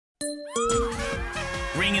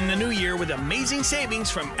Ring in the new year with amazing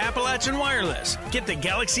savings from Appalachian Wireless. Get the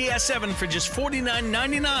Galaxy S7 for just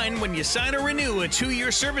 $49.99 when you sign or renew a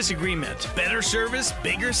 2-year service agreement. Better service,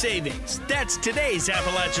 bigger savings. That's today's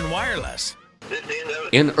Appalachian Wireless.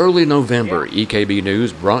 In early November, EKB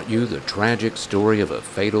News brought you the tragic story of a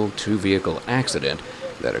fatal two-vehicle accident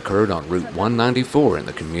that occurred on Route 194 in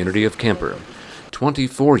the community of Kemper.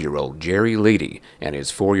 24-year-old Jerry Leedy and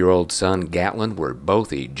his 4-year-old son Gatlin were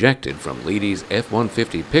both ejected from Leedy's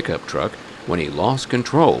F-150 pickup truck when he lost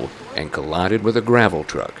control and collided with a gravel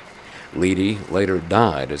truck. Leedy later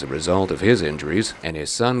died as a result of his injuries, and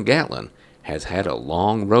his son Gatlin has had a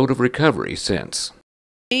long road of recovery since.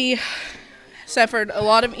 He suffered a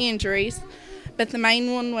lot of injuries, but the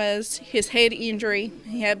main one was his head injury.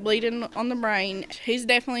 He had bleeding on the brain. He's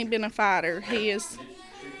definitely been a fighter.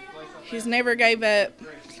 He's never gave up.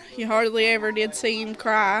 You hardly ever did see him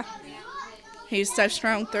cry. He's so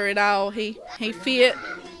strong through it all. He fit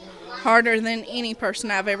harder than any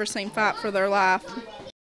person I've ever seen fight for their life.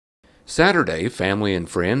 Saturday, family and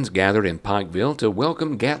friends gathered in Pikeville to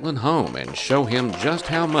welcome Gatlin home and show him just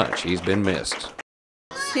how much he's been missed.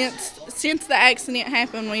 Since the accident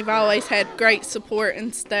happened, we've always had great support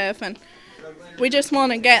and stuff, and we just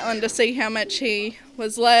wanted Gatlin to see how much he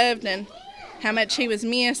was loved and how much he was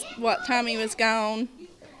missed, what time he was gone.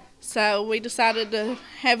 So we decided to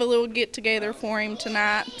have a little get-together for him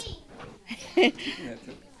tonight.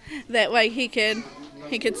 That way he could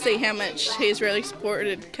see how much he's really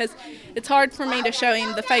supported, because it's hard for me to show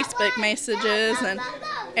him the Facebook messages and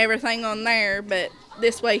everything on there, but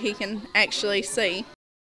this way he can actually see.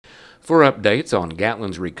 For updates on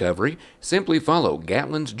Gatlin's recovery, simply follow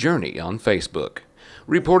Gatlin's Journey on Facebook.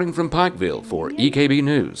 Reporting from Pikeville for EKB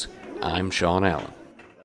News, I'm Sean Allen.